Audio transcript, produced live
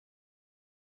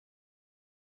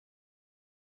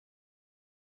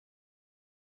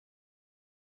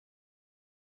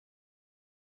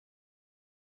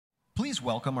Please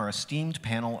welcome our esteemed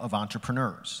panel of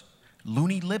entrepreneurs.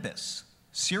 Looney Libis,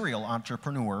 serial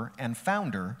entrepreneur and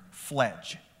founder,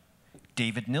 Fledge.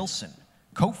 David Nilsson,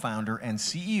 co-founder and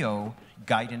CEO,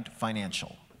 Guidant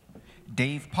Financial.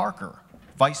 Dave Parker,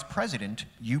 vice president,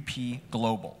 UP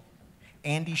Global.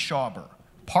 Andy Schauber,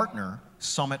 partner,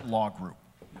 Summit Law Group.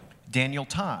 Daniel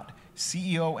Todd,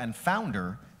 CEO and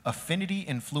founder, Affinity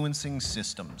Influencing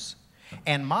Systems.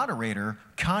 And moderator,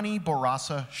 Connie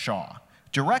Bourassa-Shaw,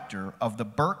 director of the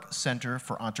Buerk Center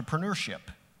for Entrepreneurship.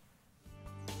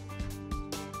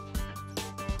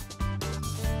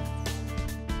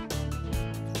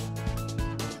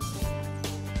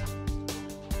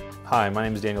 Hi, my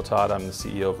name is Daniel Todd. I'm the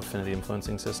CEO of Affinity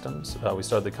Influencing Systems. We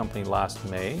started the company last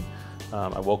May.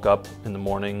 I woke up in the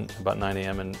morning about 9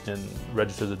 a.m. and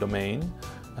registered the domain.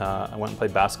 I went and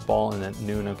played basketball, and at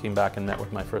noon I came back and met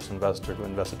with my first investor who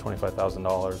invested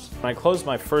 $25,000. When I closed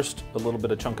my first little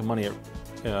bit of chunk of money,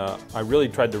 I really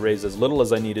tried to raise as little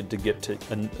as I needed to get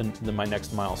to my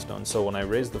next milestone. So when I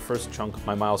raised the first chunk,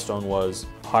 my milestone was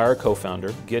hire a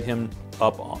co-founder, get him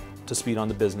up to speed on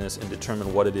the business, and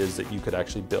determine what it is that you could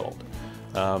actually build.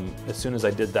 As soon as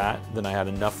I did that, then I had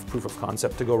enough proof of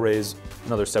concept to go raise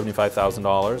another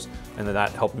 $75,000, and then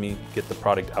that helped me get the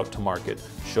product out to market,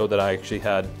 show that I actually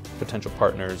had potential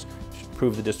partners,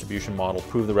 prove the distribution model,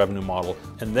 prove the revenue model,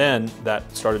 and then that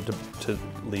started to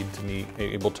lead to me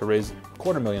able to raise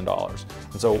 $250,000.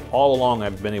 And so all along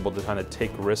I've been able to kind of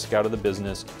take risk out of the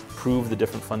business, prove the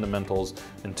different fundamentals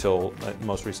until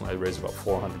most recently I raised about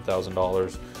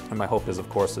 $400,000. And my hope is, of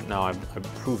course, that now I've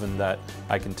proven that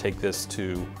I can take this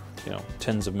to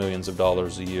tens of millions of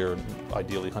dollars a year,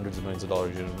 ideally hundreds of millions of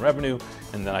dollars a year in revenue,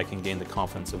 and then I can gain the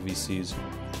confidence of VCs.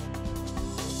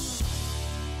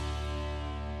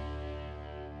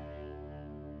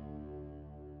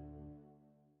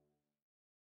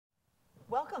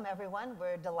 Welcome, everyone.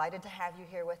 We're delighted to have you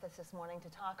here with us this morning to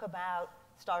talk about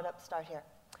Startup Start Here.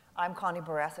 I'm Connie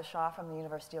Bourassa-Shaw from the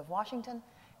University of Washington,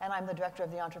 and I'm the director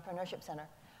of the Entrepreneurship Center.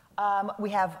 We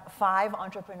have 5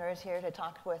 entrepreneurs here to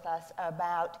talk with us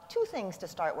about 2 things to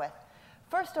start with.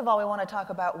 First of all, we want to talk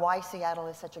about why Seattle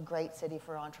is such a great city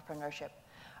for entrepreneurship.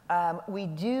 We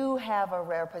do have a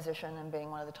rare position in being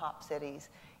one of the top cities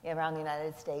around the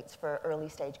United States for early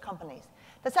stage companies.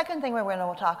 The second thing we're going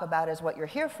to talk about is what you're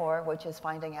here for, which is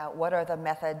finding out what are the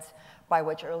methods by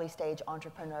which early stage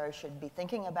entrepreneurs should be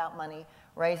thinking about money,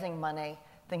 raising money,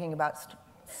 thinking about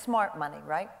smart money,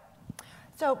 right?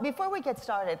 So before we get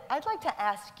started, I'd like to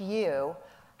ask you,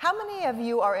 how many of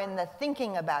you are in the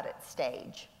thinking about it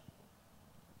stage?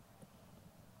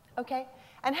 Okay.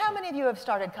 And how many of you have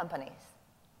started companies?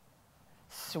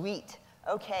 Sweet.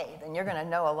 Okay, then you're going to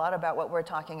know a lot about what we're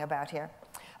talking about here.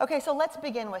 Okay, so let's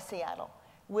begin with Seattle,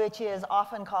 which is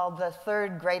often called the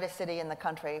 3rd greatest city in the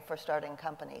country for starting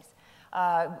companies.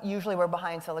 Usually we're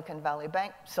behind Silicon Valley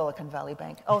Bank. Silicon Valley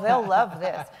Bank. Oh, they'll love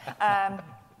this.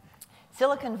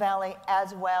 Silicon Valley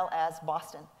as well as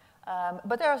Boston.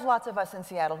 But there's lots of us in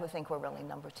Seattle who think we're really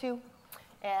number 2.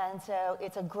 And so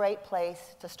it's a great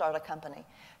place to start a company.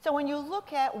 So when you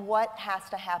look at what has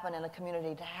to happen in a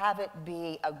community to have it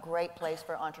be a great place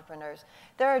for entrepreneurs,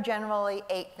 there are generally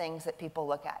 8 things that people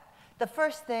look at. The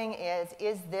first thing is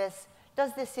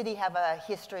does this city have a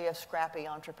history of scrappy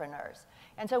entrepreneurs?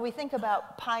 And so we think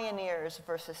about pioneers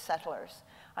versus settlers.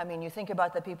 I mean, you think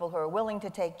about the people who are willing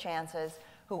to take chances,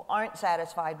 who aren't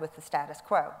satisfied with the status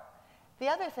quo. The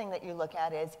other thing that you look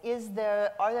at is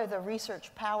are there the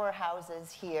research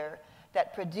powerhouses here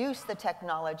that produce the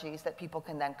technologies that people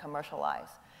can then commercialize?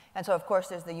 And so, of course,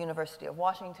 there's the University of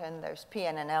Washington, there's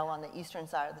PNNL on the eastern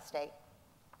side of the state,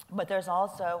 but there's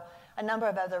also a number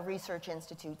of other research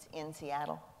institutes in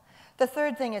Seattle. The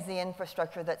third thing is the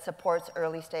infrastructure that supports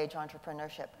early stage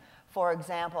entrepreneurship. For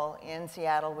example, in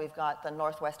Seattle, we've got the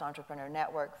Northwest Entrepreneur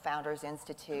Network, Founders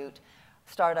Institute,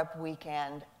 Startup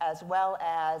Weekend, as well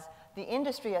as the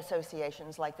industry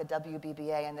associations like the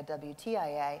WBBA and the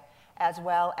WTIA, as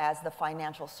well as the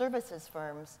financial services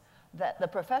firms, the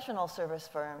professional service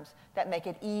firms that make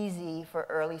it easy for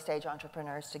early stage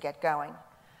entrepreneurs to get going.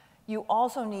 You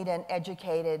also need an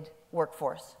educated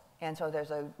workforce. And so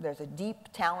there's a deep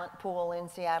talent pool in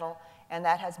Seattle, and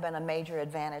that has been a major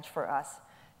advantage for us.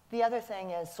 The other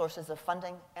thing is sources of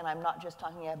funding, and I'm not just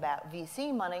talking about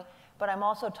VC money, but I'm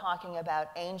also talking about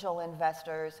angel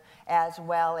investors as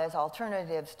well as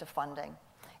alternatives to funding.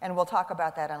 And we'll talk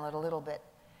about that in a little bit.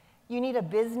 You need a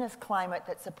business climate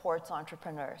that supports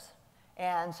entrepreneurs.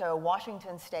 And so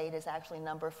Washington State is actually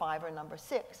number 5 or number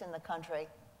 6 in the country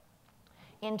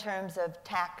in terms of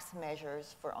tax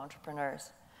measures for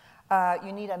entrepreneurs.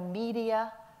 You need a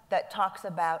media that talks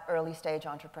about early stage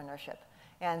entrepreneurship.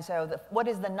 And so what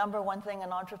is the number one thing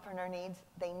an entrepreneur needs?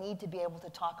 They need to be able to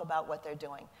talk about what they're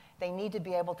doing. They need to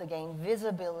be able to gain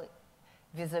visibility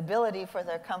for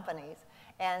their companies.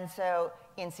 And so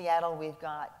in Seattle, we've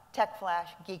got TechFlash,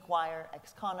 GeekWire,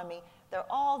 Xconomy. They're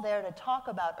all there to talk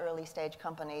about early stage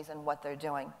companies and what they're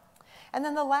doing. And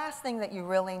then the last thing that you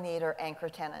really need are anchor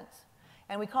tenants.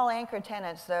 And we call anchor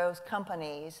tenants those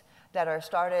companies that are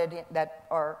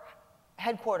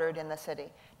headquartered in the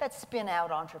city, that spin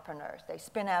out entrepreneurs. They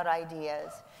spin out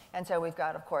ideas. And so we've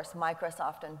got, of course,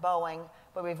 Microsoft and Boeing,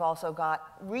 but we've also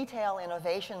got retail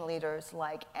innovation leaders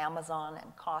like Amazon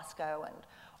and Costco and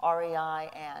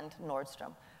REI and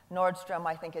Nordstrom. Nordstrom,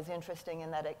 I think, is interesting in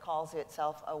that it calls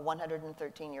itself a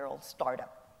 113-year-old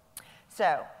startup.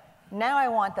 So now I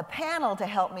want the panel to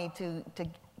help me to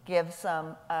give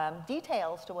some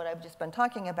details to what I've just been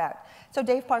talking about. So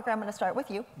Dave Parker, I'm going to start with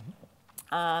you.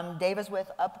 Dave is with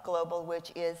Up Global,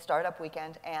 which is Startup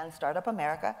Weekend and Startup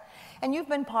America. And you've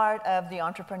been part of the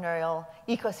entrepreneurial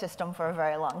ecosystem for a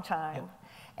very long time. Yep.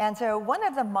 And so one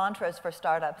of the mantras for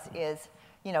startups is,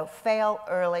 fail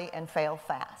early and fail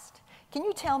fast. Can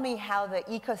you tell me how the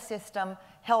ecosystem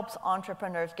helps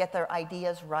entrepreneurs get their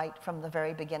ideas right from the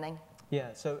very beginning?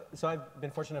 Yeah, so I've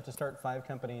been fortunate enough to start 5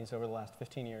 companies over the last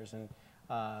 15 years. And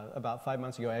about 5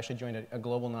 months ago, I actually joined a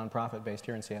global nonprofit based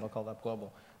here in Seattle called Up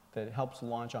Global that helps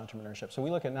launch entrepreneurship. So we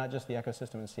look at not just the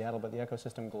ecosystem in Seattle, but the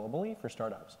ecosystem globally for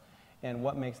startups and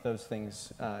what makes those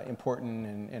things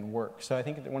important and work. So I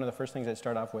think one of the first things I'd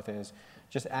start off with is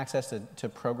just access to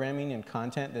programming and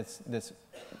content that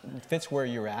fits where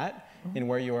you're at and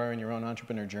where you are in your own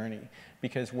entrepreneur journey.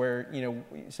 Because where,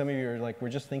 some of you are like, we're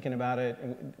just thinking about it.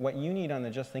 And what you need on the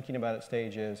just thinking about it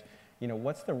stage is,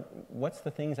 what's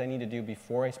the things I need to do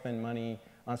before I spend money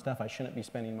on stuff I shouldn't be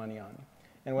spending money on?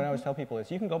 And what I always tell people is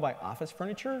you can go buy office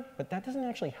furniture, but that doesn't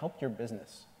actually help your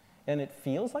business. And it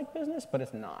feels like business, but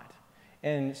it's not.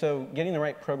 And so getting the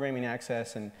right programming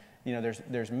access, and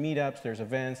there's meetups, there's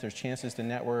events, there's chances to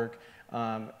network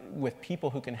with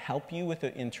people who can help you with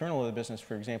the internal of the business,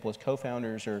 for example, as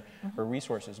co-founders or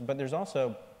resources. But there's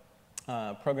also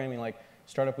programming like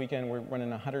Startup Weekend. We're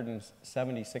running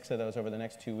 176 of those over the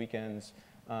next 2 weekends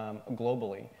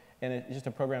globally. And it's just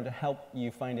a program to help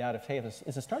you find out if, hey,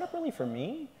 is a startup really for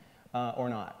me or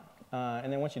not?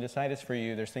 And then once you decide it's for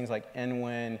you, there's things like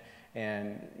NWIN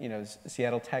and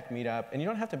Seattle Tech Meetup. And you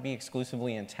don't have to be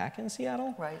exclusively in tech in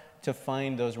Seattle to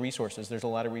find those resources. There's a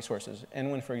lot of resources.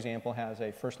 NWIN, for example, has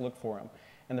a First Look Forum.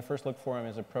 And the First Look Forum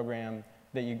is a program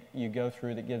that you go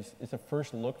through that it's a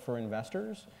first look for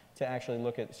investors to actually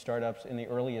look at startups in the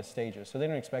earliest stages. So they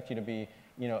don't expect you to be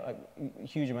a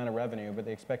huge amount of revenue, but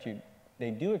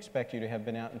they do expect you to have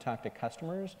been out and talked to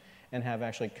customers and have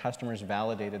actually customers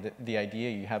validated that the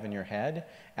idea you have in your head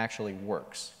actually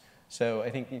works. So I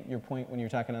think your point when you were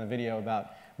talking on the video about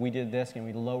we did this and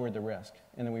we lowered the risk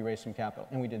and then we raised some capital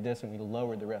and we did this and we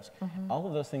lowered the risk. All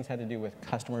of those things had to do with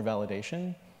customer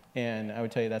validation. And I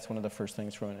would tell you that's one of the first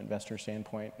things from an investor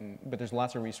standpoint. But there's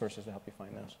lots of resources to help you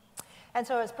find those. And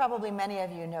so as probably many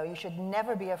of you know, you should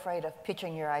never be afraid of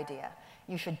pitching your idea.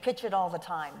 You should pitch it all the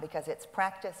time because it's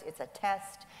practice, it's a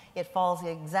test, it falls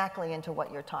exactly into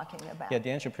what you're talking about. Yeah,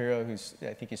 Dan Shapiro,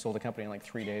 I think he sold a company in like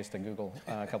 3 days to Google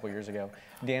a couple years ago.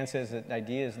 Dan says that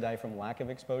ideas die from lack of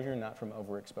exposure, not from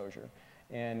overexposure.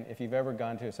 And if you've ever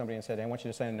gone to somebody and said, I want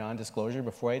you to sign a non-disclosure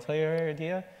before I tell you your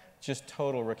idea, just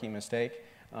total rookie mistake.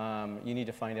 You need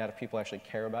to find out if people actually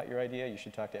care about your idea. You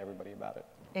should talk to everybody about it.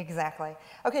 Exactly.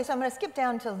 Okay, so I'm going to skip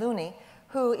down to Looney,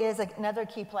 who is another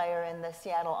key player in the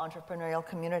Seattle entrepreneurial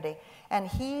community. And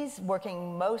he's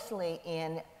working mostly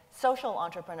in social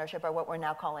entrepreneurship, or what we're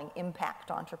now calling impact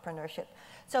entrepreneurship.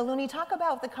 So Looney, talk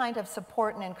about the kind of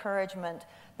support and encouragement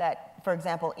that, for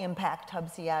example, Impact Hub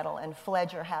Seattle and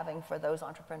Fledge are having for those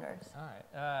entrepreneurs. All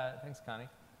right. Thanks, Connie.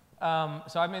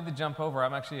 So I made the jump over.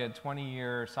 I'm actually a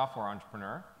 20-year software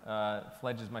entrepreneur.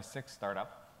 Fledge is my 6th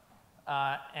startup.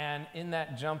 And in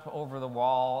that jump over the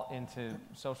wall into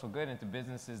social good, into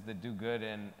businesses that do good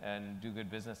and do good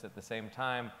business at the same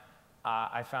time,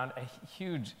 I found a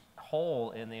huge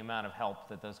hole in the amount of help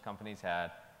that those companies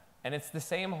had. And it's the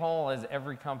same hole as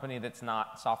every company that's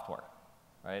not software,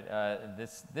 right?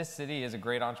 This city is a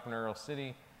great entrepreneurial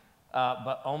city,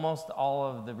 but almost all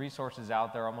of the resources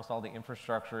out there, almost all the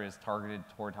infrastructure is targeted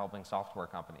toward helping software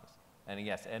companies. And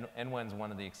yes, NWIN's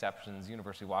one of the exceptions.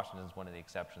 University of Washington is one of the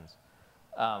exceptions.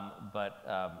 But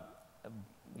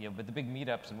the big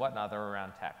meetups and whatnot, they're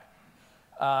around tech.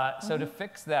 So to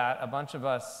fix that, a bunch of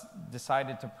us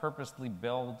decided to purposely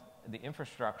build the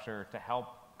infrastructure to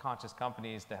help conscious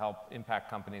companies, to help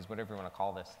impact companies, whatever you want to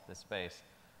call this space.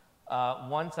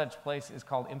 One such place is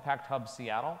called Impact Hub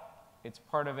Seattle. It's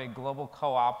part of a global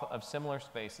co-op of similar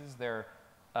spaces. They're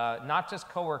not just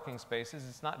co-working spaces.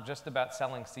 It's not just about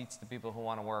selling seats to people who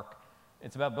want to work.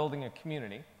 It's about building a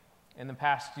community. In the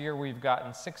past year, we've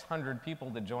gotten 600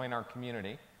 people to join our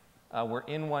community. We're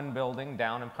in one building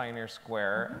down in Pioneer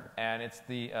Square, and it's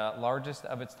the largest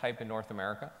of its type in North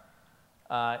America.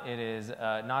 It is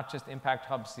not just Impact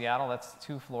Hub Seattle, that's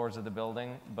 2 floors of the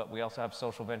building, but we also have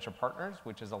Social Venture Partners,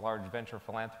 which is a large venture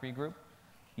philanthropy group.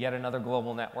 Yet another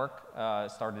global network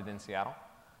started in Seattle.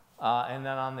 And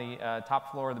then on the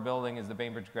top floor of the building is the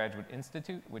Bainbridge Graduate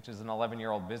Institute, which is an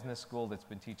 11-year-old business school that's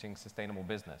been teaching sustainable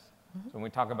business. So when we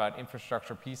talk about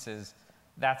infrastructure pieces,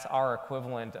 that's our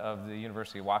equivalent of the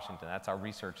University of Washington. That's our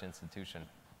research institution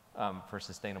for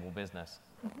sustainable business,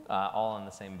 all in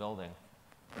the same building.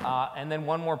 And then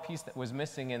one more piece that was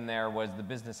missing in there was the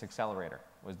Business Accelerator.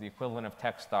 It was the equivalent of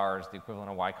Techstars, the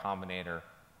equivalent of Y Combinator,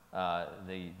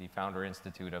 the Founder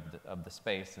Institute of the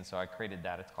space. And so I created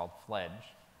that. It's called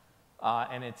Fledge.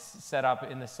 And it's set up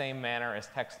in the same manner as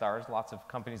Techstars. Lots of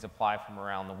companies apply from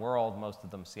around the world, most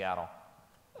of them Seattle.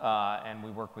 And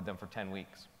we worked with them for 10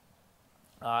 weeks.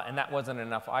 And that wasn't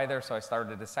enough either, so I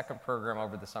started a second program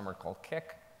over the summer called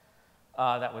Kick.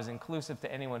 That was inclusive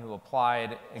to anyone who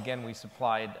applied. Again, we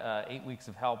supplied 8 weeks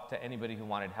of help to anybody who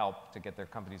wanted help to get their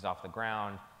companies off the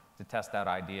ground, to test out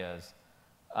ideas,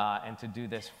 and to do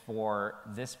this for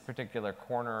this particular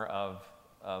corner of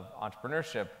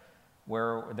entrepreneurship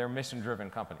where they're mission-driven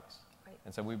companies. Right.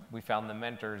 And so we found them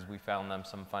mentors, we found them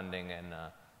some funding,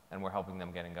 and we're helping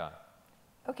them getting going.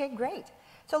 Okay, great.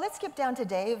 So let's skip down to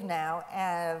Dave now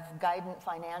of Guidant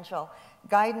Financial.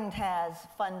 Guidant has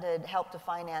helped to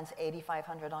finance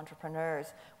 8,500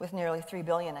 entrepreneurs with nearly $3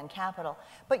 billion in capital.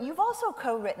 But you've also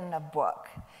co-written a book,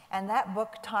 and that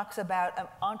book talks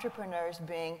about entrepreneurs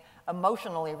being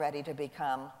emotionally ready to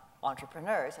become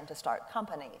entrepreneurs and to start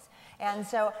companies. And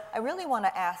so I really want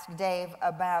to ask Dave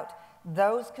about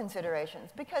those considerations,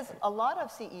 because a lot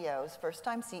of CEOs,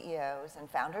 first-time CEOs and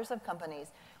founders of companies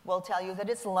will tell you that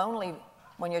it's lonely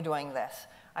when you're doing this.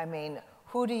 I mean,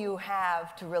 who do you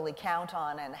have to really count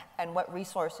on, and what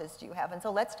resources do you have? And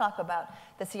so let's talk about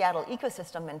the Seattle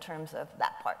ecosystem in terms of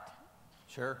that part.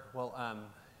 Sure. Well,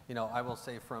 you know, I will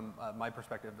say from my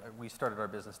perspective, we started our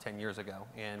business 10 years ago,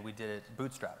 and we did it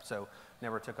bootstrapped. So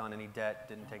never took on any debt,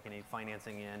 didn't take any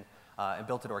financing in, and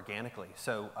built it organically.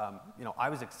 So, you know, I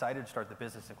was excited to start the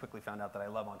business and quickly found out that I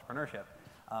love entrepreneurship.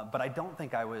 But I don't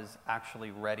think I was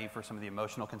actually ready for some of the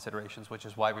emotional considerations, which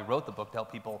is why we wrote the book, to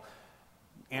help people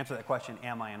answer that question,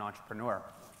 am I an entrepreneur?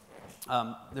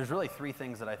 There's really 3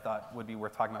 things that I thought would be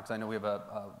worth talking about, because I know we have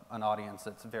an audience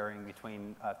that's varying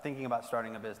between thinking about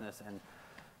starting a business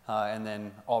and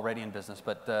then already in business.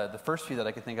 But the first few that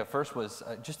I could think of first was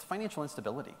just financial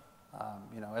instability.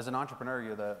 You know, as an entrepreneur,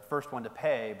 you're the first one to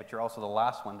pay, but you're also the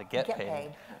last one to get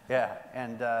paid. Yeah,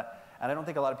 and I don't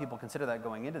think a lot of people consider that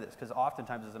going into this, because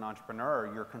oftentimes as an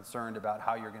entrepreneur, you're concerned about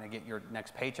how you're going to get your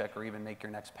next paycheck or even make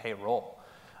your next payroll.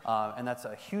 And that's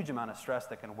a huge amount of stress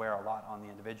that can wear a lot on the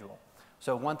individual.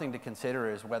 So one thing to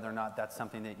consider is whether or not that's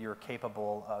something that you're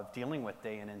capable of dealing with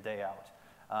day in and day out.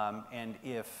 And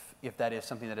if that is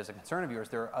something that is a concern of yours,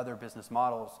 there are other business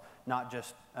models, not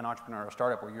just an entrepreneurial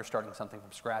startup where you're starting something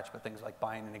from scratch, but things like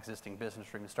buying an existing business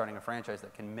or even starting a franchise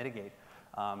that can mitigate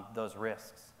those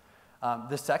risks.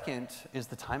 The second is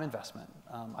the time investment.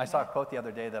 I saw a quote the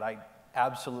other day that I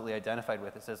absolutely identified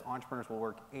with. It says, entrepreneurs will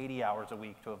work 80 hours a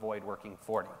week to avoid working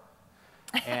 40.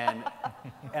 And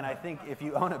I think if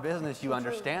you own a business, you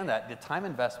understand that. The time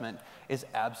investment is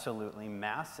absolutely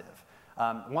massive.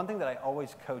 One thing that I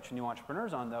always coach new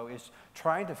entrepreneurs on, though, is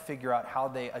trying to figure out how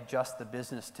they adjust the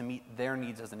business to meet their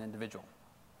needs as an individual,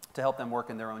 to help them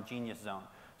work in their own genius zone,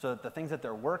 so that the things that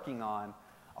they're working on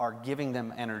are giving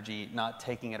them energy, not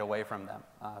taking it away from them.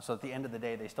 So at the end of the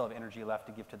day, they still have energy left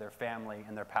to give to their family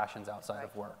and their passions outside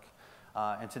of work.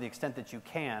 And to the extent that you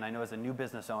can, I know as a new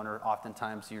business owner,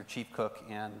 oftentimes you're chief cook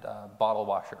and bottle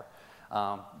washer.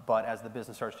 But as the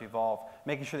business starts to evolve,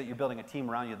 making sure that you're building a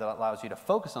team around you that allows you to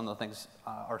focus on those things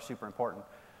are super important.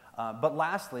 But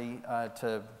lastly,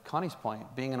 to Connie's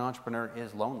point, being an entrepreneur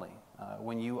is lonely.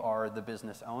 When you are the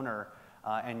business owner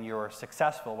and you're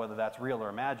successful, whether that's real or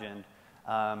imagined,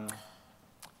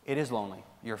 it is lonely.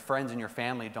 Your friends and your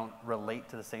family don't relate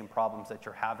to the same problems that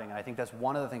you're having. And I think that's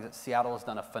one of the things that Seattle has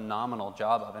done a phenomenal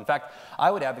job of. In fact, I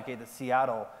would advocate that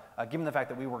Seattle, given the fact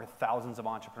that we work with thousands of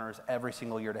entrepreneurs every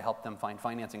single year to help them find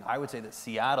financing, I would say that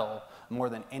Seattle, more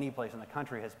than any place in the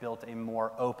country, has built a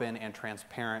more open and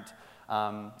transparent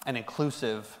and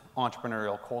inclusive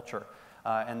entrepreneurial culture.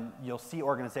 And you'll see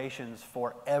organizations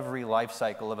for every life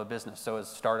cycle of a business. So as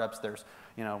startups, there's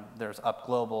Up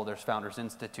Global, there's Founders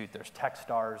Institute, there's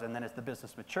Techstars, and then as the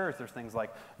business matures, there's things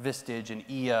like Vistage and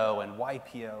EO and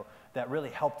YPO that really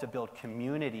help to build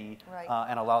community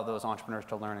and allow those entrepreneurs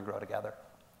to learn and grow together.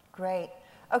 Great.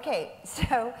 Okay,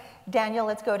 so Daniel,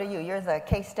 let's go to you. You're the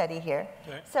case study here.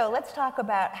 Okay. So let's talk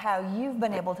about how you've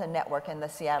been able to network in the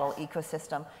Seattle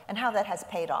ecosystem and how that has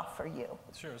paid off for you.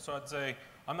 Sure. So I'd say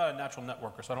I'm not a natural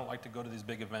networker, so I don't like to go to these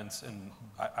big events, and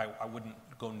I wouldn't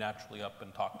go naturally up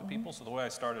and talk to people. So the way I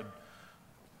started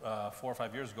 4 or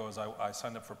 5 years ago is I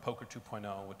signed up for Poker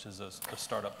 2.0, which is a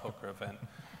startup poker event.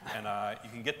 And you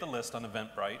can get the list on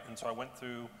Eventbrite. And so I went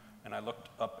through and I looked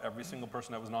up every single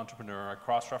person that was an entrepreneur. I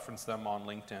cross-referenced them on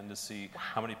LinkedIn to see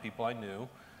how many people I knew.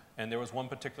 And there was one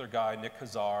particular guy, Nick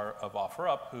Hazar of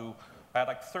OfferUp, who I had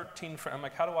like 13 friends. I'm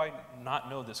like, how do I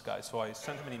not know this guy? So I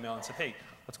sent him an email and said, hey,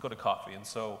 let's go to coffee. And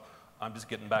so I'm just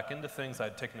getting back into things. I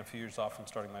had taken a few years off from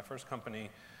starting my first company,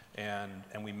 and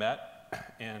we met.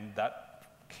 And that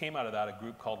came out of that a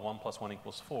group called 1 + 1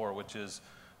 = 4, which is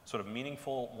sort of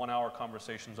meaningful 1-hour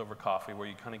conversations over coffee where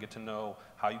you kind of get to know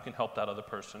how you can help that other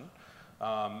person.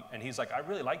 And he's like, I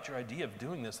really liked your idea of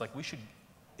doing this. Like, we should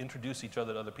introduce each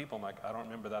other to other people. I'm like, I don't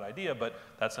remember that idea, but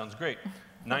that sounds great.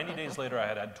 90 days later, I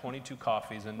had 22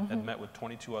 coffees and had met with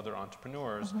 22 other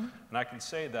entrepreneurs. And I can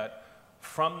say that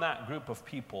from that group of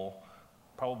people,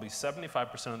 probably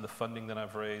 75% of the funding that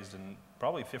I've raised and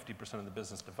probably 50% of the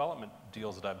business development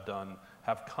deals that I've done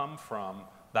have come from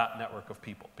that network of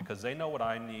people, because they know what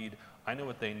I need, I know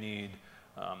what they need,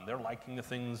 they're liking the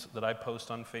things that I post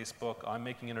on Facebook, I'm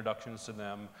making introductions to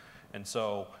them, and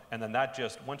then that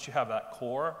just, once you have that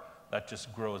core, that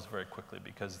just grows very quickly,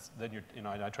 because then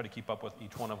I try to keep up with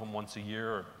each one of them once a year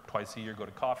or twice a year, go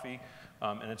to coffee,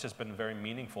 and it's just been very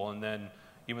meaningful. And then,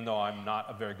 even though I'm not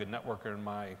a very good networker in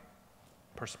my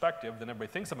perspective, then everybody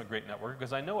thinks I'm a great networker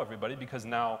because I know everybody, because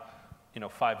now,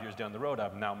 5 years down the road,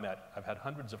 I've had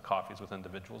hundreds of coffees with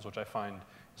individuals, which I find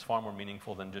is far more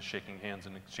meaningful than just shaking hands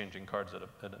and exchanging cards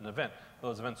at an event.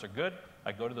 Those events are good.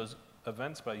 I go to those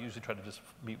events, but I usually try to just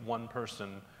meet one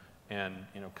person and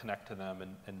connect to them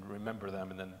and remember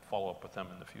them and then follow up with them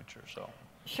in the future. So.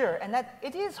 Sure, and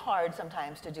it is hard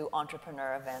sometimes to do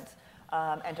entrepreneur events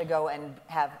and to go and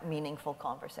have meaningful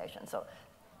conversations. So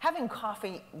having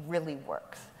coffee really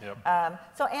works. Yep.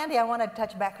 So Andy, I want to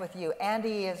touch back with you.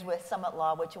 Andy is with Summit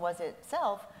Law, which was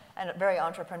itself a very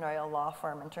entrepreneurial law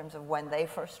firm in terms of when they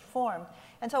first formed.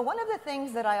 And so one of the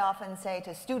things that I often say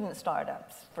to student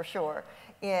startups, for sure,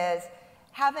 is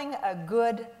having a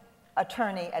good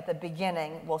attorney at the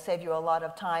beginning will save you a lot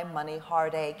of time, money,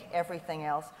 heartache, everything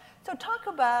else. So talk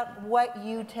about what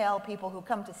you tell people who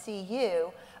come to see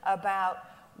you about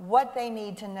what they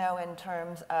need to know in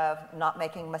terms of not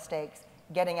making mistakes,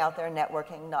 getting out there,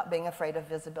 networking, not being afraid of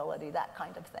visibility, that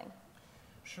kind of thing.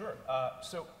 Sure.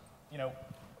 So,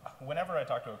 whenever I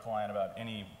talk to a client about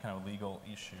any kind of legal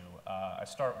issue, I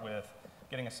start with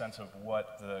getting a sense of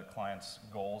what the client's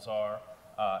goals are,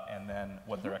 and then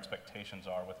what their expectations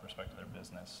are with respect to their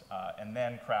business, and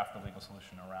then craft a legal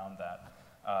solution around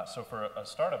that. So for a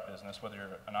startup business, whether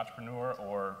you're an entrepreneur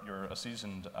or you're a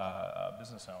seasoned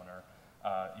business owner,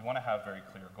 you want to have very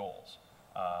clear goals.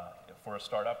 For a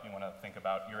startup, you want to think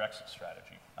about your exit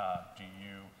strategy. Do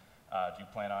you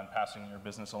plan on passing your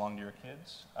business along to your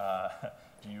kids?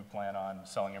 Do you plan on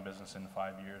selling your business in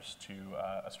 5 years to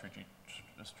a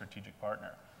strategic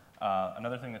partner?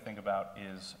 Another thing to think about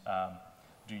is,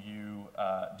 do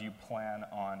you plan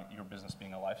on your business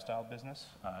being a lifestyle business?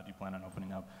 Do you plan on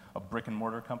opening up a brick and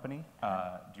mortar company?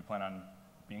 Do you plan on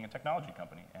being a technology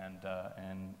company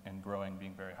and growing,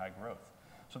 being very high growth?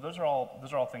 So those are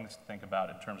all things to think about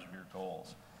in terms of your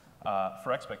goals.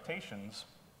 For expectations,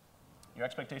 your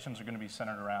expectations are going to be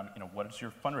centered around, what is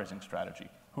your fundraising strategy?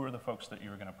 Who are the folks that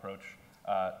you're going to approach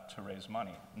to raise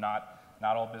money? Not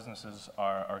all businesses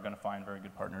are going to find very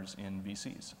good partners in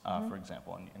VCs, for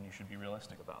example, and you should be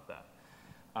realistic about that.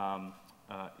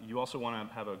 You also want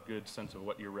to have a good sense of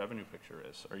what your revenue picture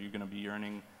is. Are you going to be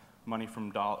earning money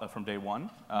from day one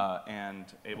and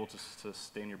able to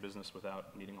sustain your business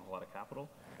without needing a whole lot of capital?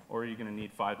 Or are you going to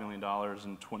need $5 million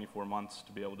in 24 months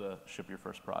to be able to ship your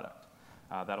first product?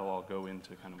 That'll all go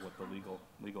into kind of what the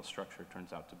legal structure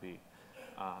turns out to be.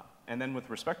 And then with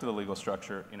respect to the legal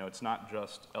structure, it's not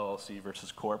just LLC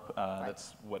versus Corp.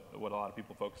 That's what a lot of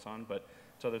people focus on, but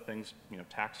it's other things,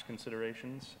 tax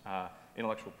considerations,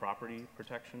 intellectual property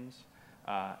protections,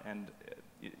 and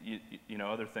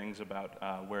other things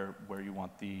about where you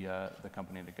want the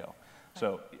company to go.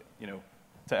 So,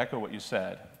 to echo what you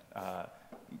said,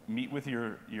 meet with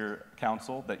your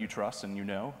counsel that you trust and you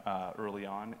know early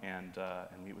on, and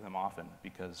meet with them often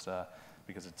because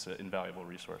it's an invaluable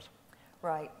resource.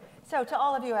 Right. So to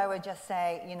all of you, I would just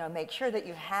say, make sure that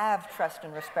you have trust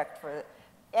and respect for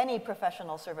any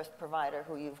professional service provider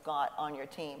who you've got on your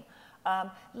team.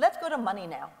 Let's go to money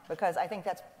now, because I think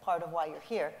that's part of why you're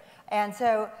here. And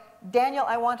so, Daniel,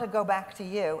 I want to go back to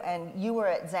you. And you were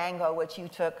at Zango, which you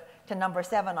took to number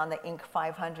 7 on the Inc.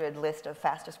 500 list of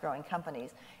fastest growing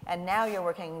companies. And now you're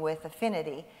working with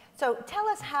Affinity. So tell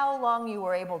us how long you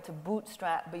were able to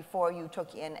bootstrap before you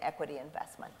took in equity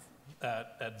investments.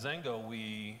 At Zango,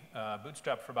 we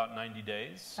bootstrapped for about 90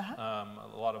 days. A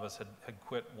lot of us had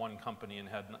quit one company and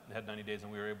had 90 days,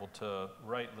 and we were able to,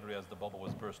 right literally as the bubble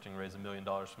was bursting, raise $1 million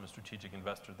from a strategic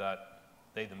investor that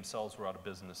they themselves were out of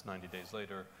business 90 days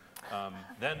later.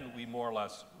 Then we more or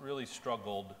less really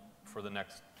struggled for the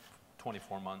next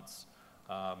 24 months.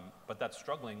 But that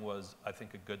struggling was, I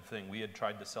think, a good thing. We had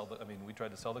tried to sell we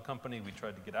tried to sell the company, we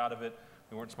tried to get out of it,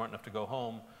 we weren't smart enough to go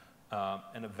home.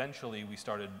 And eventually we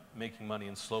started making money,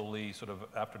 and slowly, sort of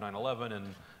after 9/11,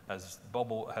 and as the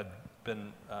bubble had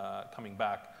been coming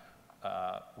back,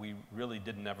 we really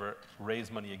didn't ever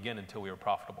raise money again until we were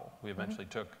profitable. We eventually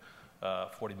took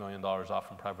 $40 million off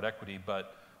from private equity,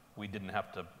 but we didn't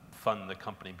have to fund the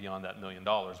company beyond that $1 million,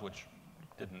 which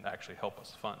didn't actually help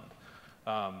us fund.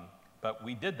 But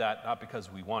we did that not because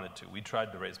we wanted to. We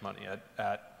tried to raise money.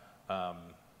 At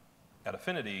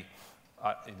Affinity,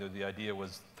 the idea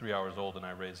was 3 hours old, and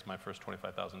I raised my first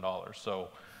 $25,000. So,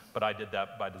 but I did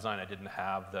that by design. I didn't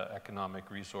have the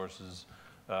economic resources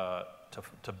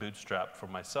to bootstrap for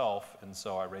myself, and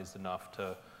so I raised enough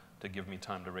to give me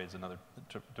time to raise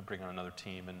to bring on another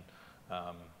team and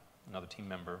another team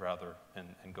member rather,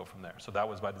 and go from there. So that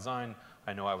was by design.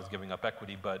 I know I was giving up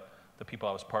equity, but the people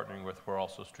I was partnering with were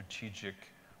also strategic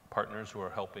partners who were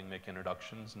helping make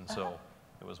introductions, and so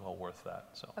it was well worth that.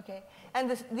 So. Okay, and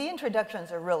the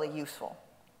introductions are really useful.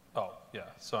 Oh yeah,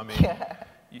 so I mean,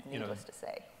 needless to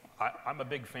say. I'm a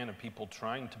big fan of people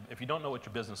trying to, if you don't know what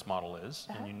your business model is,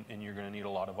 and you're going to need a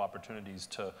lot of opportunities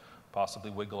to possibly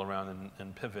wiggle around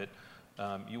and pivot,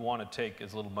 you want to take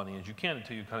as little money as you can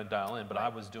until you kind of dial in. But I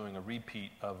was doing a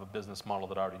repeat of a business model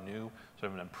that I already knew,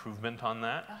 sort of an improvement on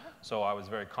that. So I was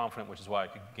very confident, which is why I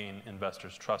could gain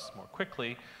investors' trust more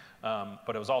quickly.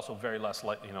 But it was also very less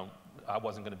like, I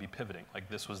wasn't going to be pivoting. Like,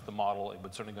 this was the model. It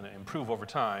was certainly going to improve over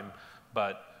time,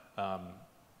 but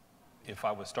if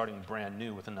I was starting brand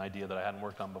new with an idea that I hadn't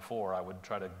worked on before, I would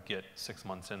try to get 6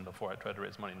 months in before I tried to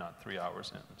raise money, not 3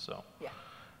 hours in. So. Yeah.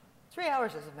 3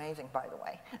 hours is amazing, by the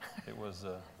way. It was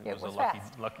a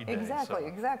lucky day. Exactly,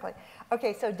 exactly.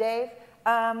 Okay, so Dave,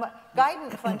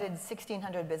 Guidant funded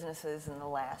 1,600 businesses in the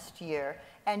last year,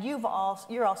 and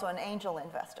you're also an angel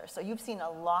investor, so you've seen a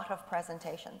lot of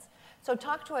presentations. So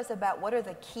talk to us about what are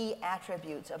the key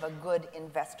attributes of a good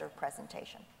investor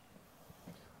presentation.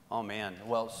 Oh man,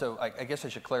 well, so I guess I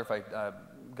should clarify,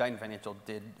 Guidant Financial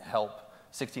did help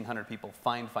 1,600 people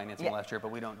find financing last year, but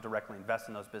we don't directly invest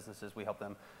in those businesses. We help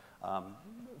them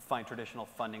find traditional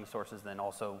funding sources, then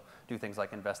also do things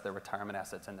like invest their retirement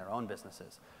assets in their own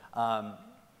businesses.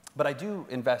 But I do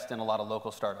invest in a lot of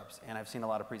local startups, and I've seen a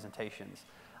lot of presentations.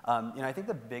 I think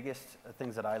the biggest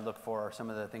things that I look for are some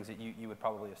of the things that you would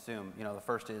probably assume. The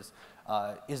first is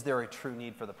there a true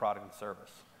need for the product and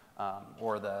service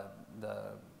or the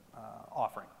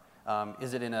offering?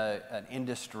 Is it in an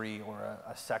industry or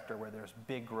a sector where there's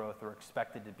big growth or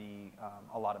expected to be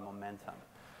a lot of momentum?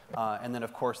 And then,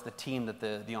 of course, the team that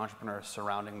the entrepreneur is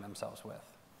surrounding themselves with.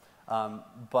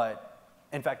 But,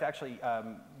 in fact, actually,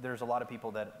 there's a lot of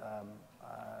people that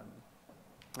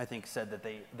I think said that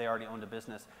they already owned a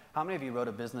business. How many of you wrote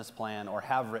a business plan or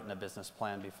have written a business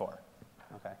plan before?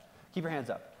 Okay. Keep your hands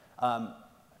up.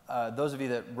 Those of you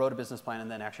that wrote a business plan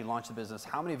and then actually launched the business,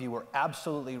 how many of you were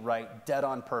absolutely right, dead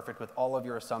on perfect with all of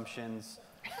your assumptions,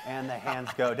 and the hands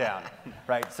go down,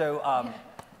 right? So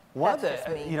one of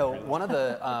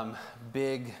the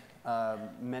big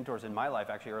mentors in my life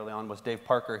actually early on was Dave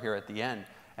Parker here at the end,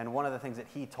 and one of the things that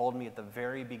he told me at the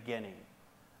very beginning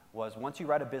was, once you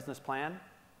write a business plan,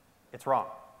 it's wrong.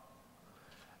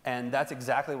 And that's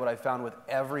exactly what I found with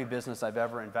every business I've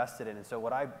ever invested in. And so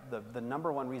the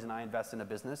number one reason I invest in a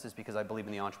business is because I believe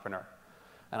in the entrepreneur.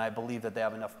 And I believe that they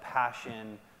have enough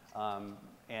passion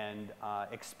and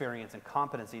experience and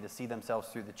competency to see themselves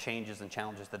through the changes and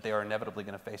challenges that they are inevitably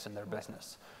going to face in their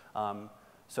business.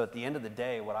 So at the end of the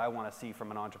day, what I want to see from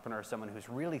an entrepreneur is someone who's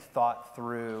really thought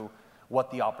through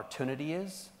what the opportunity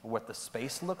is, what the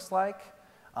space looks like,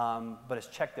 but has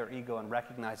checked their ego and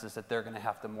recognizes that they're going to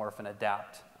have to morph and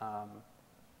adapt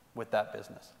with that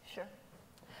business. Sure.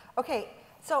 Okay,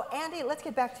 So Andy, let's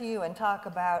get back to you and talk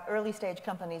about early stage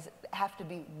companies have to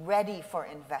be ready for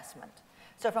investment.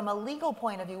 So from a legal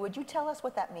point of view, would you tell us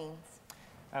what that means?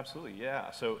 Absolutely,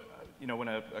 yeah. So, you know, when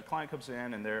a client comes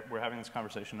in and we're having this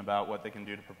conversation about what they can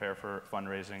do to prepare for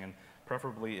fundraising, and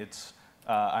preferably it's,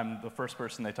 I'm the first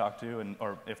person they talk to,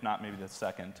 or if not, maybe the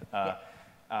second.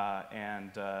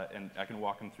 And I can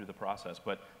walk them through the process.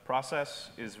 But process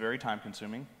is very time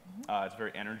consuming. It's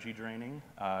very energy draining.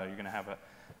 You're going to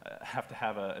have to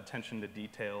have a attention to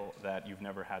detail that you've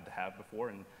never had to have before.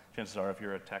 And chances are, if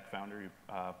you're a tech founder, you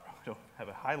probably don't have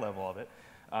a high level of it.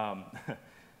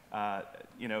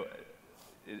 You know,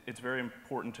 it's very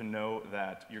important to know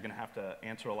that you're going to have to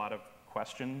answer a lot of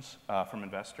questions from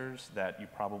investors that you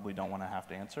probably don't want to have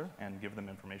to answer, and give them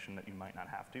information that you might not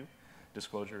have to.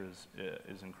 Disclosure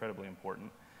is incredibly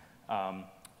important.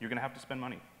 You're going to have to spend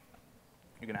money.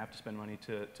 You're going to have to spend money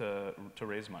to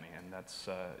raise money, and that's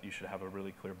you should have a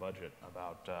really clear budget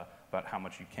about how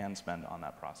much you can spend on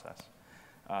that process.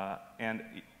 And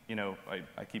you know,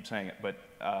 I keep saying it, but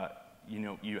you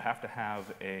know, you have to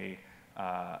have a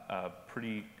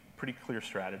pretty clear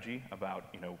strategy about,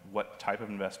 you know, what type of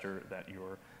investor that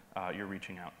you're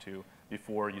reaching out to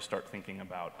before you start thinking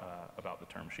about the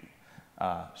term sheet.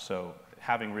 So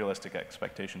having realistic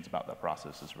expectations about that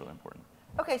process is really important.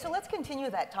 Okay, so let's continue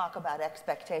that talk about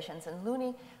expectations. And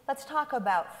Looney, let's talk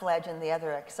about Fledge and the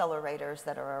other accelerators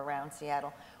that are around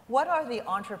Seattle. What are the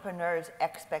entrepreneurs'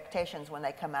 expectations when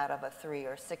they come out of a 3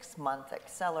 or 6 month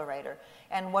accelerator?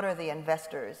 And what are the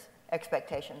investors'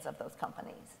 expectations of those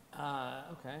companies?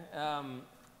 Okay.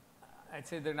 I'd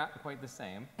say they're not quite the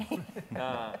same.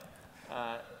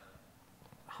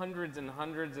 Hundreds and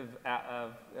hundreds of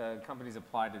companies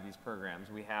apply to these programs.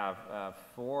 We have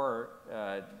 4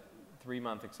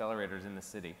 3-month accelerators in the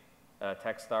city.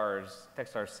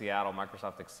 Techstars Seattle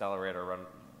Microsoft Accelerator,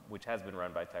 which has been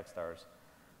run by Techstars.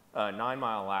 9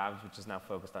 Mile Labs, which is now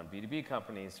focused on B2B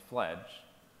companies, Fledge.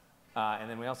 And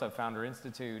then we also have Founder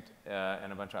Institute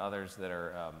and a bunch of others that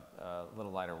are a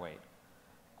little lighter weight.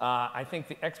 I think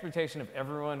the expectation of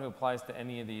everyone who applies to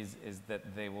any of these is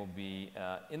that they will be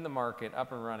in the market,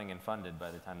 up and running, and funded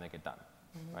by the time they get done.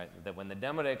 Right? That when the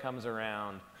demo day comes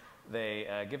around,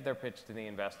 they give their pitch to the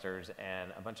investors,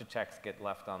 and a bunch of checks get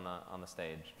left on the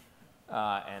stage,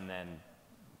 and then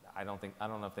I don't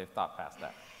know if they've thought past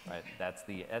that. Right? That's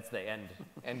the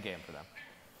end game for them.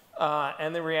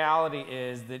 And the reality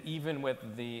is that even with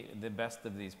the best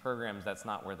of these programs, that's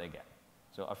not where they get.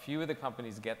 So a few of the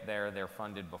companies get there; they're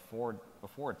funded before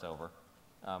it's over.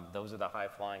 Those are the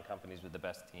high-flying companies with the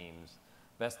best teams,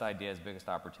 best ideas, biggest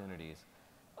opportunities.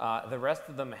 The rest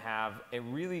of them have a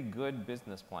really good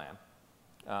business plan.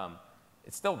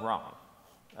 It's still wrong,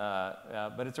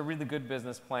 but it's a really good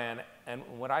business plan. And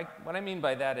what I mean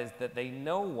by that is that they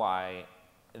know why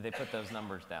they put those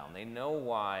numbers down. They know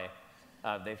why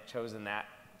they've chosen that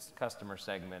customer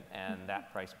segment and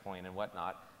that price point and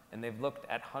whatnot. And they've looked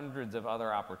at hundreds of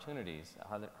other opportunities,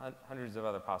 hundreds of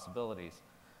other possibilities.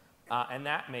 And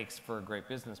that makes for a great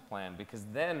business plan, because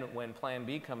then when Plan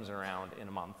B comes around in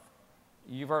a month,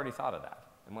 you've already thought of that.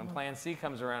 And when Plan C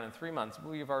comes around in 3 months,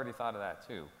 well, you've already thought of that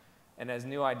too. And as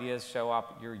new ideas show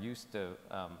up, you're used to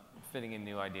fitting in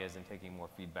new ideas and taking more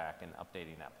feedback and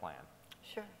updating that plan.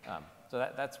 Sure. So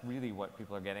that's really what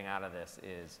people are getting out of this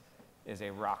is a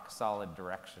rock solid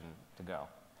direction to go,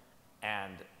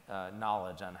 and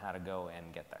knowledge on how to go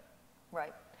and get there.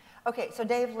 Right. Okay, so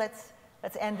Dave, let's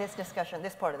end this discussion,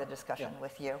 this part of the discussion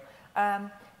with you.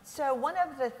 So one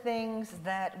of the things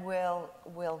that will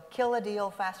kill a deal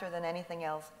faster than anything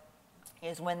else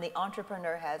is when the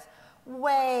entrepreneur has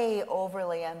way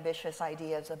overly ambitious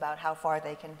ideas about how far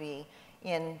they can be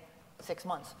in 6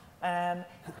 months,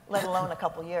 let alone a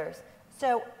couple years.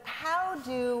 So how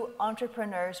do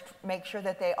entrepreneurs make sure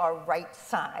that they are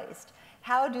right-sized?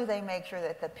 How do they make sure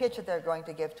that the pitch that they're going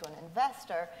to give to an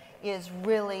investor is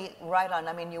really right on?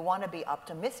 I mean, you want to be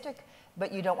optimistic,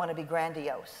 but you don't want to be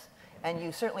grandiose. And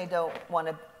you certainly don't want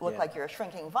to look like you're a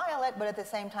shrinking violet, but at the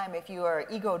same time, if you are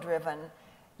ego-driven,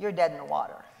 you're dead in the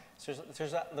water. So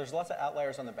there's lots of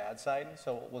outliers on the bad side,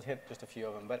 so we'll hit just a few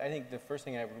of them. But I think the first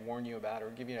thing I would warn you about,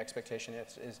 or give you an expectation,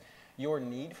 is your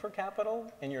need for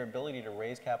capital and your ability to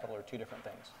raise capital are 2 different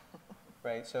things.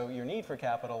 Right? So your need for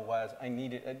capital was,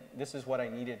 this is what I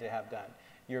needed to have done.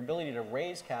 Your ability to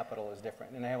raise capital is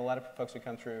different. And I have a lot of folks who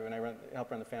come through, and I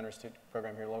help run the Founder Institute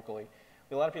program here locally.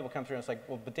 A lot of people come through and it's like,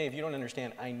 well, but Dave, you don't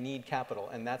understand, I need capital,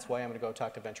 and that's why I'm going to go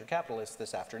talk to venture capitalists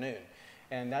this afternoon.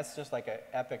 And that's just like an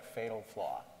epic fatal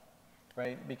flaw,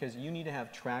 right? Because you need to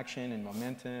have traction and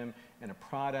momentum and a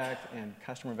product and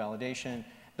customer validation.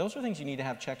 Those are things you need to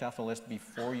have checked off the list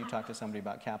before you talk to somebody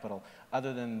about capital,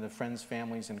 other than the friends,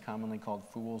 families, and commonly called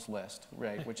fools list,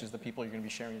 right, which is the people you're going to be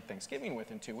sharing Thanksgiving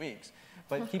with in 2 weeks.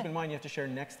 But keep in mind you have to share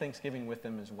next Thanksgiving with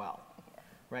them as well,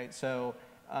 right? So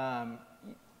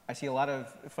I see a lot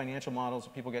of financial models.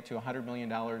 People get to $100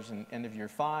 million in end of year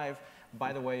 5.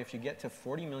 By the way, if you get to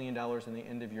 $40 million in the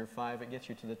end of year 5, it gets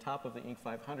you to the top of the Inc.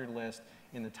 500 list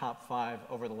in the top 5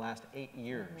 over the last 8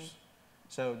 years.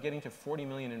 So getting to 40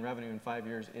 million in revenue in 5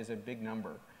 years is a big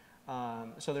number.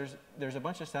 So there's a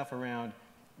bunch of stuff around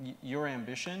your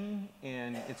ambition,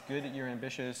 and it's good that you're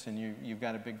ambitious and you've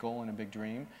got a big goal and a big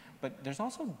dream, but there's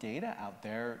also data out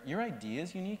there. Your idea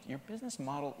is unique, your business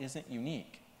model isn't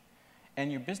unique. And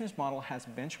your business model has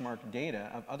benchmark data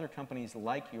of other companies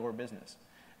like your business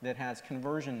that has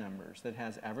conversion numbers, that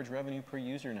has average revenue per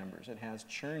user numbers, it has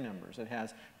churn numbers, it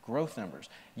has growth numbers.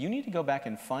 You need to go back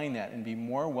and find that and be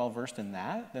more well-versed in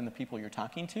that than the people you're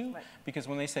talking to. Right. Because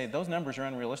when they say those numbers are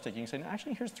unrealistic, you can say, no,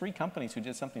 actually, here's 3 companies who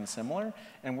did something similar,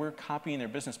 and we're copying their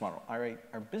business model. All right,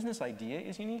 our business idea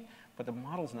is unique, but the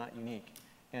model's not unique.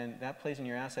 And that plays in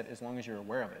your asset as long as you're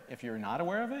aware of it. If you're not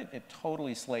aware of it, it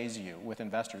totally slays you with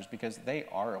investors because they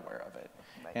are aware of it.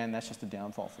 Right. And that's just a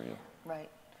downfall for you.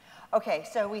 Right. Okay,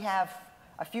 so we have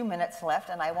a few minutes left,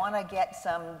 and I want to get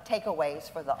some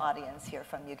takeaways for the audience here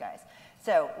from you guys.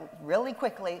 So really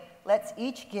quickly, let's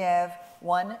each give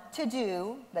one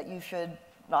to-do that you should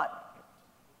not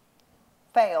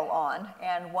fail on,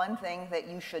 and one thing that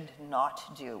you should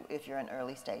not do if you're an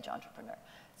early-stage entrepreneur.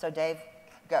 So Dave,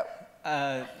 go.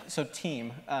 So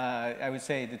team, I would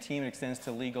say the team extends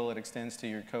to legal, it extends to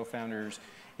your co-founders.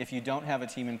 If you don't have a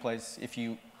team in place, if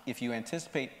you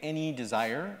anticipate any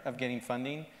desire of getting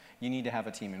funding, you need to have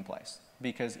a team in place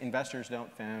because investors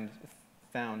don't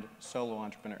found solo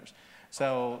entrepreneurs.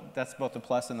 So that's both the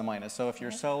plus and the minus. So if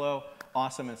you're solo,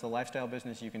 awesome, it's a lifestyle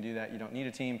business, you can do that, you don't need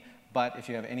a team. But if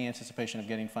you have any anticipation of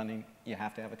getting funding, you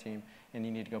have to have a team, and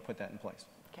you need to go put that in place.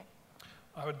 Okay.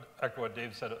 I would echo what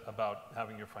Dave said about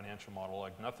having your financial model.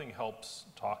 Like nothing helps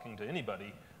talking to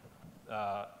anybody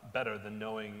better than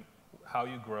knowing how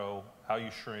you grow, how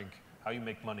you shrink, how you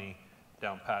make money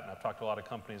down pat. And I've talked to a lot of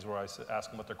companies where I ask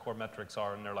them what their core metrics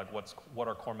are, and they're like, what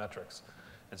are core metrics?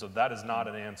 And so that is not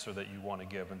an answer that you want to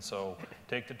give. And so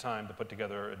take the time to put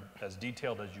together as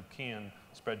detailed as you can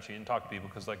spreadsheet and talk to people,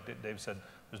 because like Dave said,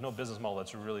 there's no business model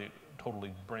that's really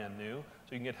totally brand new.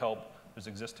 So you can get help. There's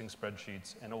existing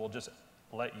spreadsheets, and it will just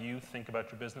let you think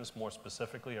about your business more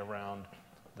specifically around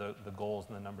the goals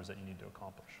and the numbers that you need to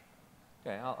accomplish.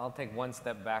 Okay, I'll take one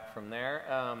step back from there.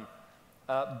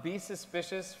 Be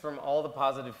suspicious from all the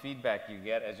positive feedback you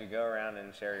get as you go around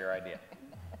and share your idea.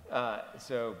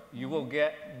 So you will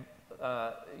get,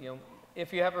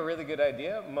 if you have a really good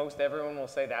idea, most everyone will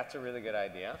say that's a really good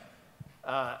idea.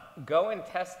 Go and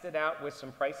test it out with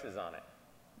some prices on it,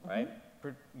 right?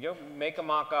 Make a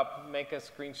mock-up, make a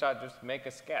screenshot, just make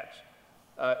a sketch.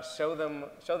 Show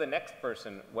the next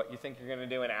person what you think you're going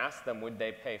to do and ask them, would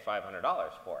they pay $500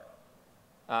 for it?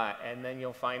 And then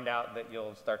you'll find out that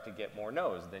you'll start to get more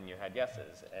no's than you had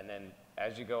yeses. And then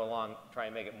as you go along, try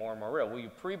and make it more and more real. Will you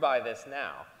pre-buy this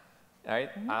now? All right?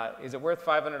 Is it worth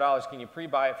 $500? Can you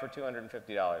pre-buy it for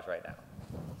 $250 right now?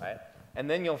 Right? And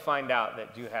then you'll find out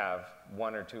that you have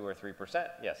 1 or 2 or 3%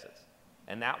 yeses.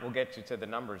 And that will get you to the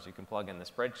numbers you can plug in the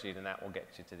spreadsheet, and that will get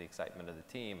you to the excitement of the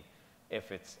team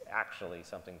if it's actually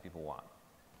something people want.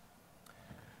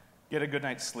 Get a good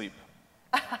night's sleep.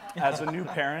 As a new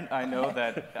parent, I know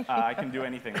that I can do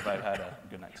anything if I've had a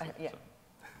good night's sleep. Yeah. So.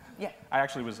 Yeah. I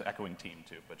actually was echoing team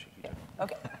too, but she did.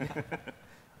 Okay.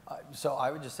 So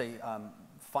I would just say,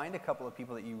 find a couple of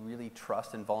people that you really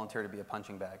trust and volunteer to be a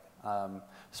punching bag.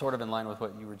 Sort of in line with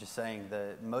what you were just saying,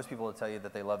 most people will tell you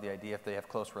that they love the idea if they have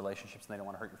close relationships and they don't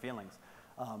want to hurt your feelings.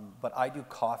 But I do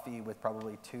coffee with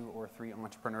probably 2 or 3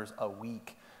 entrepreneurs a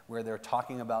week where they're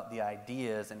talking about the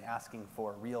ideas and asking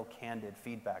for real candid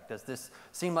feedback. Does this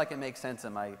seem like it makes sense?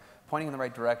 Am I pointing in the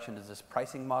right direction? Does this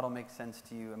pricing model make sense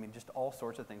to you? I mean, just all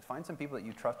sorts of things. Find some people that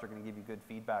you trust are going to give you good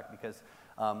feedback, because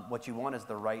what you want is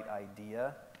the right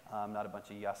idea, not a bunch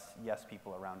of yes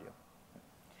people around you.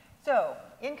 So,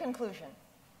 in conclusion,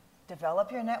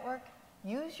 develop your network,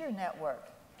 use your network,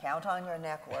 count on your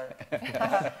network.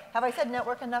 Have I said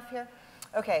network enough here?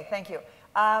 Okay, thank you.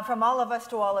 From all of us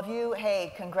to all of you,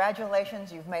 hey,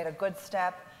 congratulations, you've made a good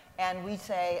step. And we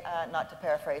say, not to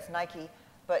paraphrase Nike,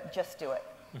 but just do it.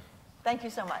 Thank you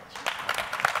so much.